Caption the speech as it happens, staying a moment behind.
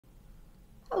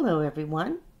Hello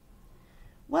everyone.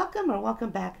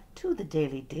 Welcome back to the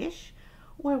Daily Dish,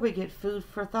 where we get food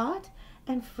for thought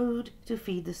and food to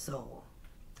feed the soul.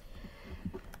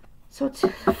 So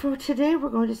for today we're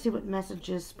going to see what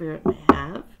messages Spirit may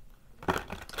have.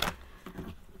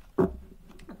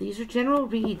 These are general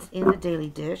reads in the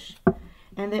Daily Dish,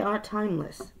 and they are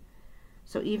timeless.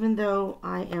 So even though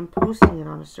I am posting it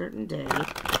on a certain day,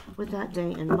 with that day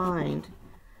in mind,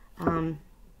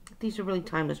 these are really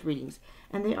timeless readings,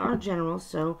 and they are general,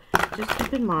 so just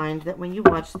keep in mind that when you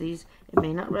watch these, it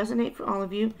may not resonate for all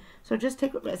of you, so just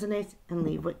take what resonates and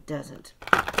leave what doesn't.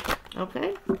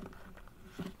 Okay?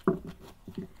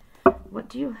 What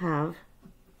do you have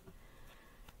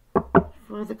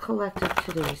for the collective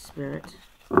today, Spirit?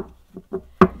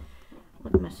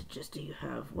 What messages do you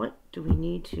have? What do we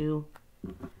need to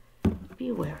be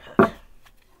aware of?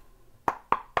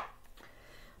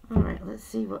 Alright, let's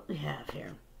see what we have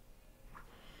here.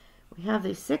 We have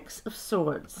the Six of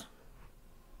Swords.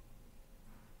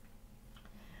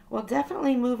 Well,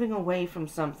 definitely moving away from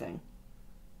something.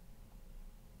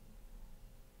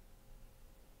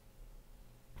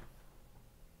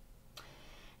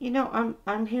 You know,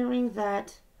 I'm hearing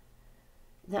that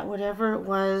whatever it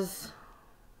was,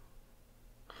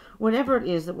 whatever it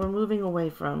is that we're moving away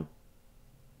from,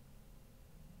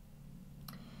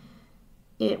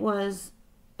 it was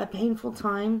a painful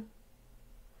time,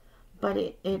 but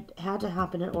it had to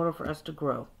happen in order for us to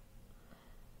grow.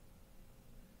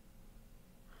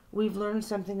 We've learned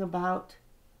something about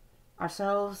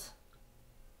ourselves,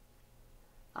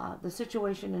 the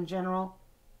situation in general,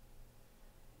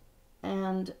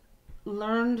 and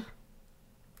learned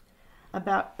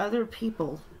about other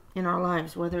people in our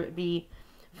lives, whether it be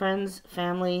friends,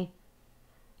 family,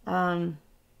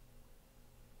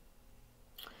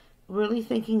 really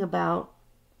thinking about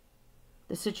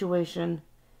the situation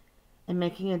and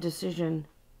making a decision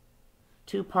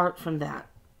to part from that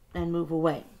and move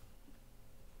away.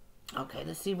 Okay,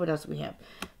 let's see what else we have.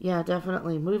 Yeah,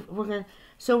 definitely move.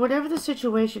 So whatever the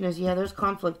situation is, yeah, there's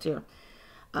conflict here.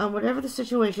 Whatever the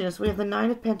situation is, we have the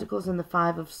Nine of Pentacles and the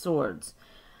Five of Swords.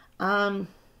 There's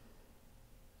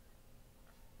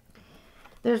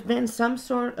been some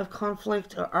sort of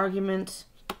conflict or argument.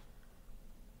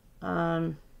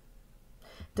 I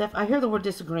hear the word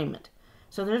disagreement.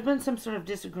 So there's been some sort of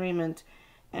disagreement,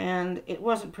 and it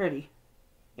wasn't pretty.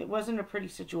 It wasn't a pretty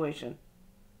situation.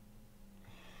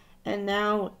 And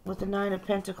now, with the Nine of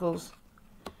Pentacles,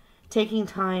 taking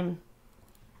time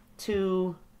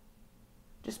to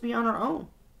just be on our own.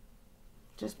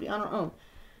 Just be on our own.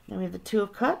 Now we have the Two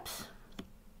of Cups,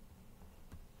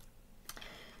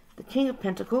 the King of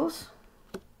Pentacles,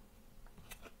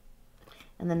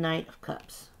 and the Knight of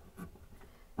Cups.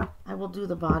 I will do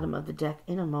the bottom of the deck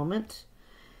in a moment.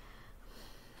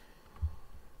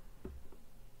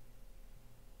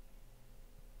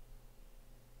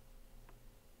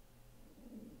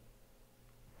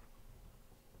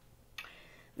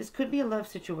 This could be a love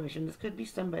situation. This could be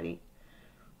somebody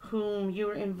whom you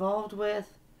were involved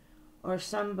with, or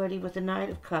somebody with the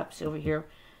Knight of Cups over here.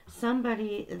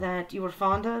 Somebody that you were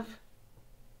fond of.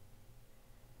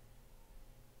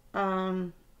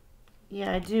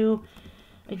 Yeah, I do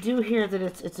hear that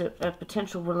it's a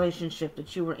potential relationship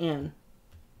that you were in,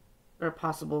 or a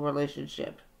possible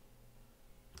relationship.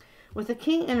 With the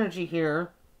King energy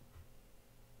here,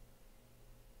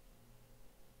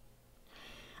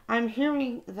 I'm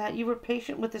hearing that you were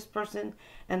patient with this person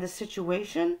and the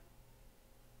situation.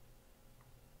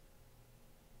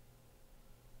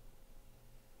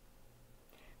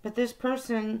 But this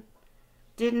person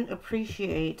didn't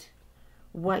appreciate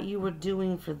what you were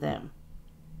doing for them.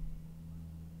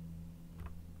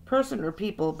 Person or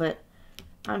people, but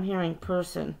I'm hearing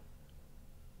person.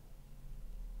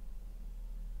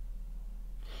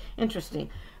 Interesting.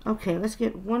 Okay, let's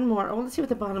get one more. Oh, let's see what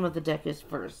the bottom of the deck is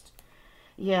first.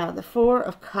 Yeah, the Four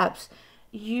of Cups.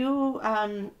 You,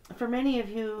 for many of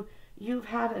you, you've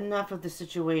had enough of the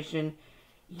situation.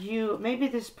 Maybe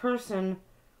this person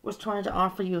was trying to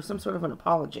offer you some sort of an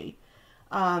apology.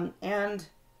 And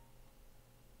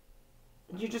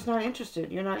you're just not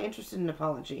interested. You're not interested in an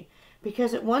apology.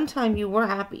 Because at one time you were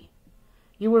happy.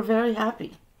 You were very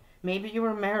happy. Maybe you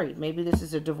were married. Maybe this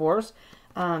is a divorce.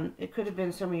 It could have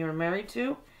been someone you were married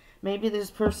to. Maybe this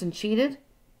person cheated.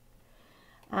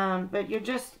 But you're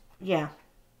just, yeah.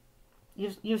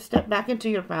 You've stepped back into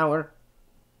your power.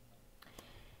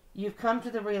 You've come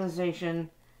to the realization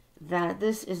that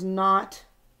this is not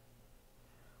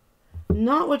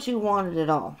what you wanted at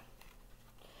all.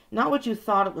 Not what you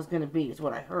thought it was going to be, is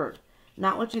what I heard.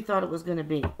 Not what you thought it was going to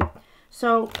be.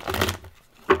 So,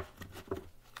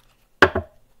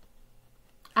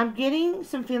 I'm getting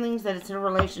some feelings that it's a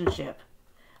relationship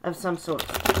of some sort.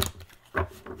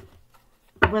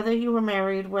 Whether you were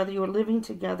married, whether you were living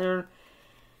together,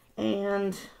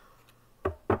 and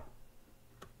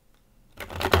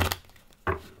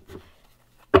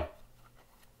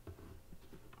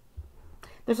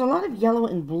there's a lot of yellow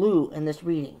and blue in this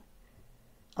reading.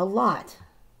 A lot.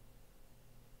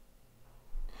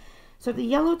 So the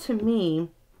yellow to me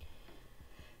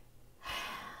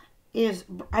is,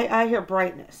 I hear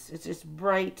brightness. It's just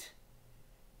bright.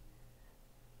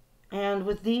 And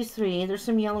with these three, there's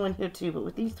some yellow in here too, but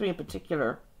with these three in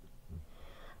particular,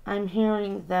 I'm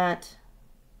hearing that,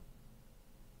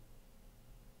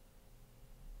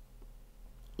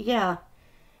 yeah,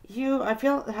 I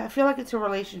feel like it's a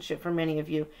relationship for many of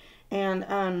you. And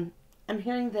I'm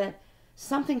hearing that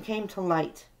something came to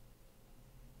light.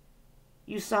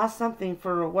 You saw something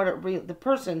for what the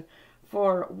person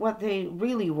for what they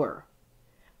really were,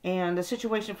 and the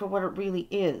situation for what it really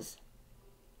is.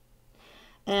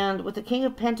 And with the King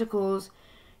of Pentacles,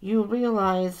 you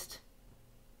realized,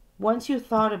 once you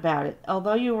thought about it,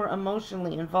 although you were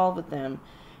emotionally involved with them,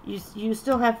 you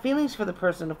still have feelings for the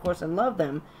person, of course, and love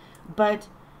them, but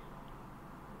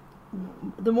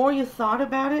the more you thought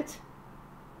about it,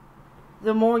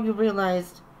 the more you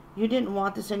realized you didn't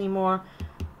want this anymore.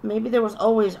 Maybe there was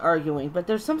always arguing, but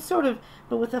there's some sort of,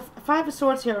 but with the Five of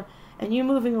Swords here, and you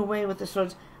moving away with the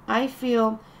swords, I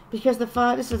feel, because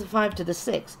this is the 5 to the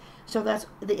 6, so that's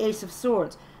the Ace of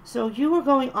Swords. So you were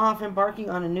going off, embarking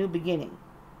on a new beginning.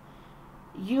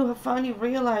 You have finally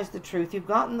realized the truth. You've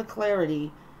gotten the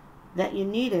clarity that you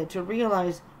needed to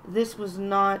realize this was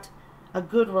not a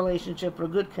good relationship or a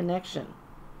good connection.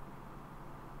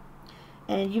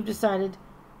 And you've decided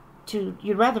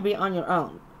you'd rather be on your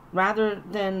own, rather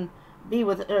than be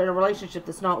with a relationship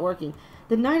that's not working.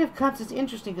 The Knight of Cups is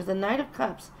interesting, because the Knight of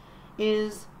Cups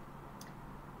is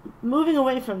moving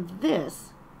away from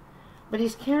this, but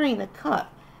he's carrying the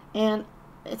cup. And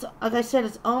it's, like I said,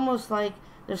 it's almost like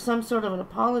there's some sort of an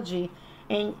apology,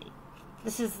 and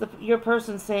this is your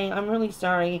person saying, I'm really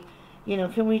sorry,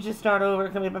 can we just start over?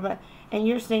 Can we? And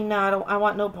you're saying, no, I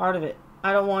want no part of it.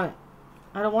 I don't want it.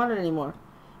 I don't want it anymore.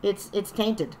 It's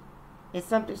tainted. It's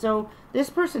something. So this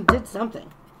person did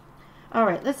something. All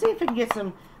right, let's see if we can get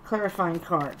some clarifying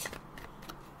cards.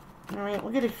 All right,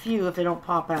 we'll get a few if they don't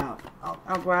pop out.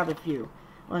 I'll grab a few.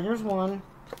 Well, here's one.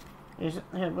 Here,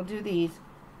 we'll do these.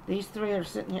 These three are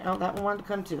sitting here. Oh, that one wanted to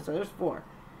come too. So there's 4.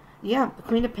 Yeah, the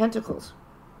Queen of Pentacles.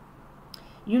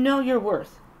 You know your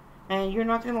worth, and you're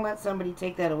not going to let somebody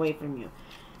take that away from you.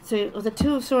 So with the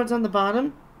 2 of Swords on the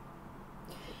bottom,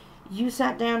 you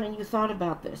sat down and you thought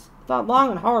about this. Thought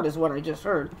long and hard is what I just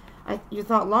heard. You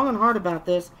thought long and hard about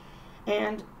this,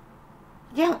 and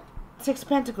yeah, 6 of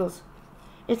Pentacles.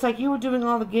 It's like you were doing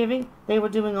all the giving, they were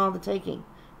doing all the taking.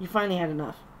 You finally had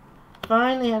enough.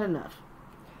 Finally had enough.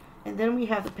 And then we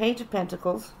have the Page of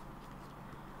Pentacles,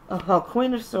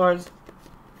 Queen of Swords,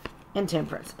 and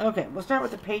Temperance. Okay, we'll start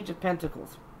with the Page of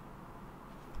Pentacles.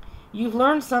 You've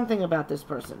learned something about this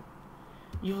person.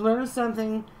 You've learned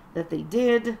something that they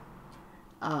did,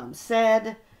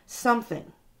 said,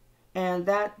 something. And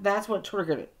that's what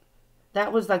triggered it.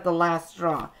 That was like the last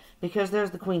straw. Because there's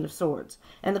the Queen of Swords.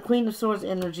 And the Queen of Swords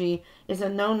energy is a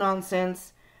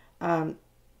no-nonsense,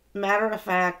 matter of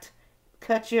fact,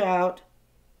 cut you out,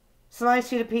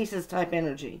 slice you to pieces type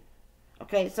energy.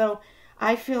 Okay, so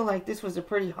I feel like this was a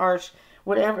pretty harsh,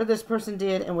 whatever this person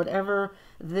did and whatever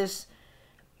this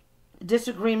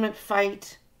disagreement,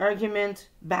 fight, argument,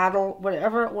 battle,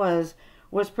 whatever it was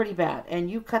pretty bad.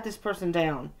 And you cut this person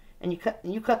down. And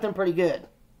you cut them pretty good.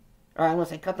 Or I'm going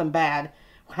to say cut them bad,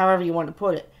 however you want to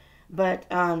put it. But,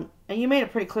 and you made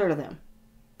it pretty clear to them.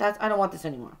 I don't want this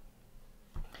anymore.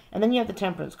 And then you have the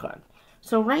Temperance card.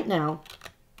 So right now,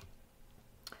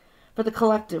 for the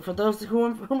collective, for those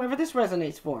whomever this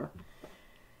resonates for,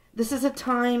 this is a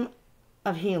time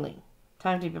of healing.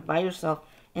 Time to be by yourself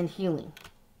and healing.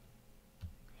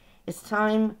 It's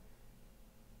time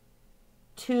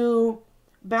to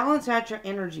balance out your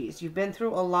energies. You've been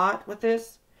through a lot with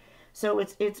this. So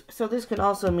so this could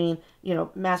also mean,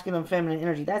 masculine and feminine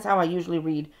energy. That's how I usually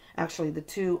read, actually, the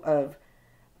two of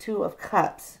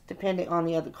cups, depending on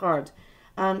the other cards.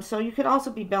 So you could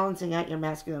also be balancing out your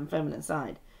masculine and feminine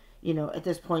side, at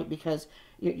this point, because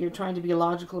you're trying to be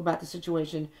logical about the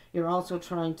situation. You're also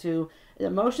trying to,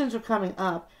 emotions are coming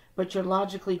up, but you're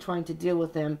logically trying to deal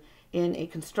with them in a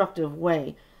constructive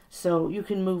way so you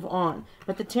can move on.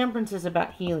 But the Temperance is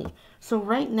about healing. So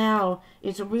right now,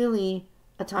 it's really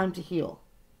a time to heal.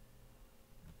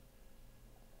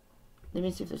 Let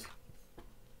me see if there's...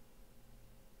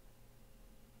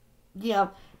 Yeah,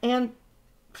 and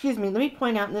excuse me, let me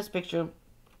point out in this picture,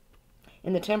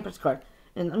 in the Temperance card,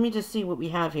 and let me just see what we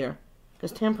have here,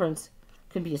 because Temperance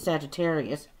could be a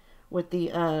Sagittarius. With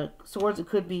the swords, it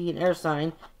could be an air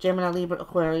sign, Gemini, Libra,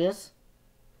 Aquarius.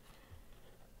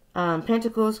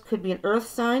 Pentacles could be an earth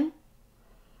sign,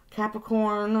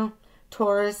 Capricorn,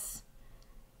 Taurus,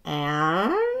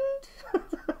 and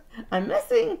I'm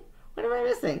missing. What am I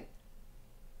missing?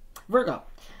 Virgo.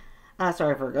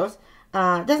 Sorry, Virgos.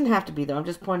 It doesn't have to be, though. I'm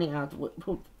just pointing out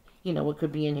what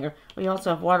could be in here. We also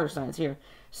have water signs here.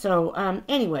 So,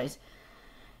 anyways,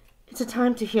 it's a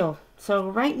time to heal. So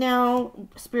right now,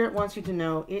 Spirit wants you to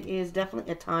know it is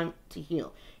definitely a time to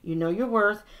heal. You know your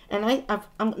worth. And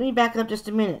let me back up just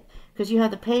a minute. Because you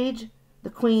have the Page, the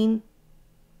Queen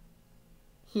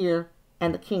here,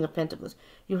 and the King of Pentacles.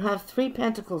 You have 3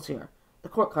 Pentacles here, the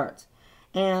Court cards.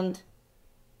 And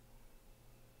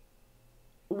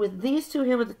with these 2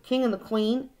 here, with the King and the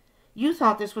Queen, you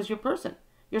thought this was your person,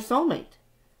 your soulmate,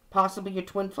 possibly your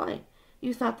twin flame.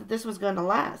 You thought that this was going to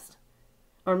last.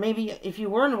 Or maybe if you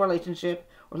were in a relationship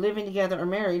or living together or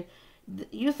married,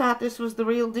 you thought this was the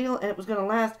real deal and it was going to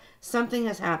last. Something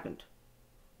has happened.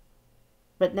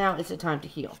 But now it's a time to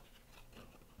heal.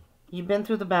 You've been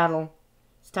through the battle.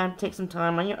 It's time to take some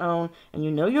time on your own. And you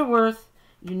know your worth.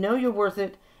 You know you're worth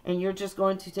it. And you're just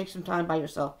going to take some time by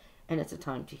yourself. And it's a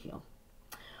time to heal.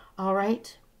 All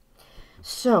right.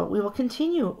 So we will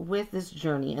continue with this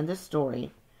journey and this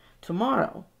story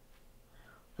tomorrow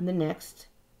in the next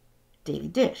Daily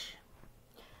Dish.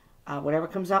 Whatever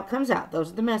comes out, comes out.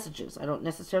 Those are the messages. I don't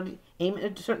necessarily aim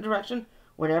in a certain direction.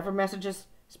 Whatever messages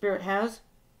Spirit has,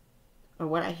 or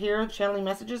what I hear, channeling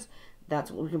messages, that's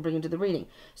what we can bring into the reading.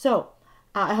 So,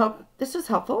 I hope this was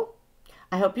helpful.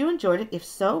 I hope you enjoyed it. If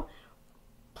so,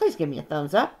 please give me a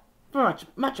thumbs up. Much,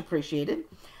 much appreciated.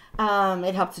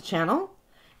 It helps the channel.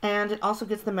 And it also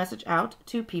gets the message out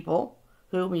to people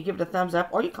who, when you give it a thumbs up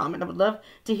or you comment, I would love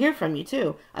to hear from you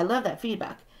too. I love that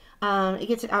feedback. It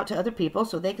gets it out to other people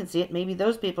so they can see it. Maybe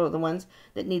those people are the ones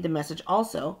that need the message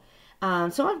also.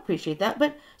 So I appreciate that.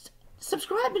 But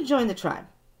subscribe and join the tribe.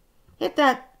 Hit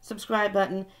that subscribe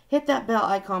button. Hit that bell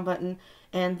icon button.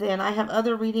 And then I have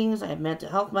other readings. I have Mental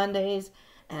Health Mondays.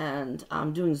 And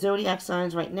I'm doing Zodiac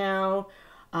signs right now.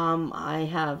 I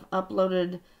have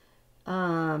uploaded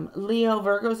Leo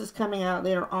Virgos is coming out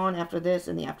later on after this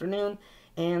in the afternoon.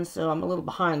 And so I'm a little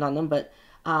behind on them. But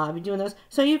I'll be doing those.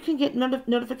 So you can get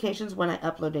notifications when I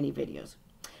upload any videos.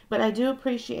 But I do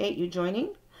appreciate you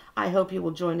joining. I hope you will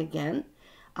join again.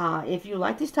 If you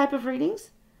like these type of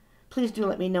readings, please do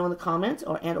let me know in the comments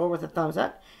or with a thumbs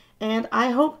up. And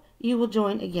I hope you will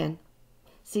join again.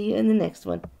 See you in the next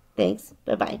one. Thanks.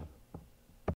 Bye-bye.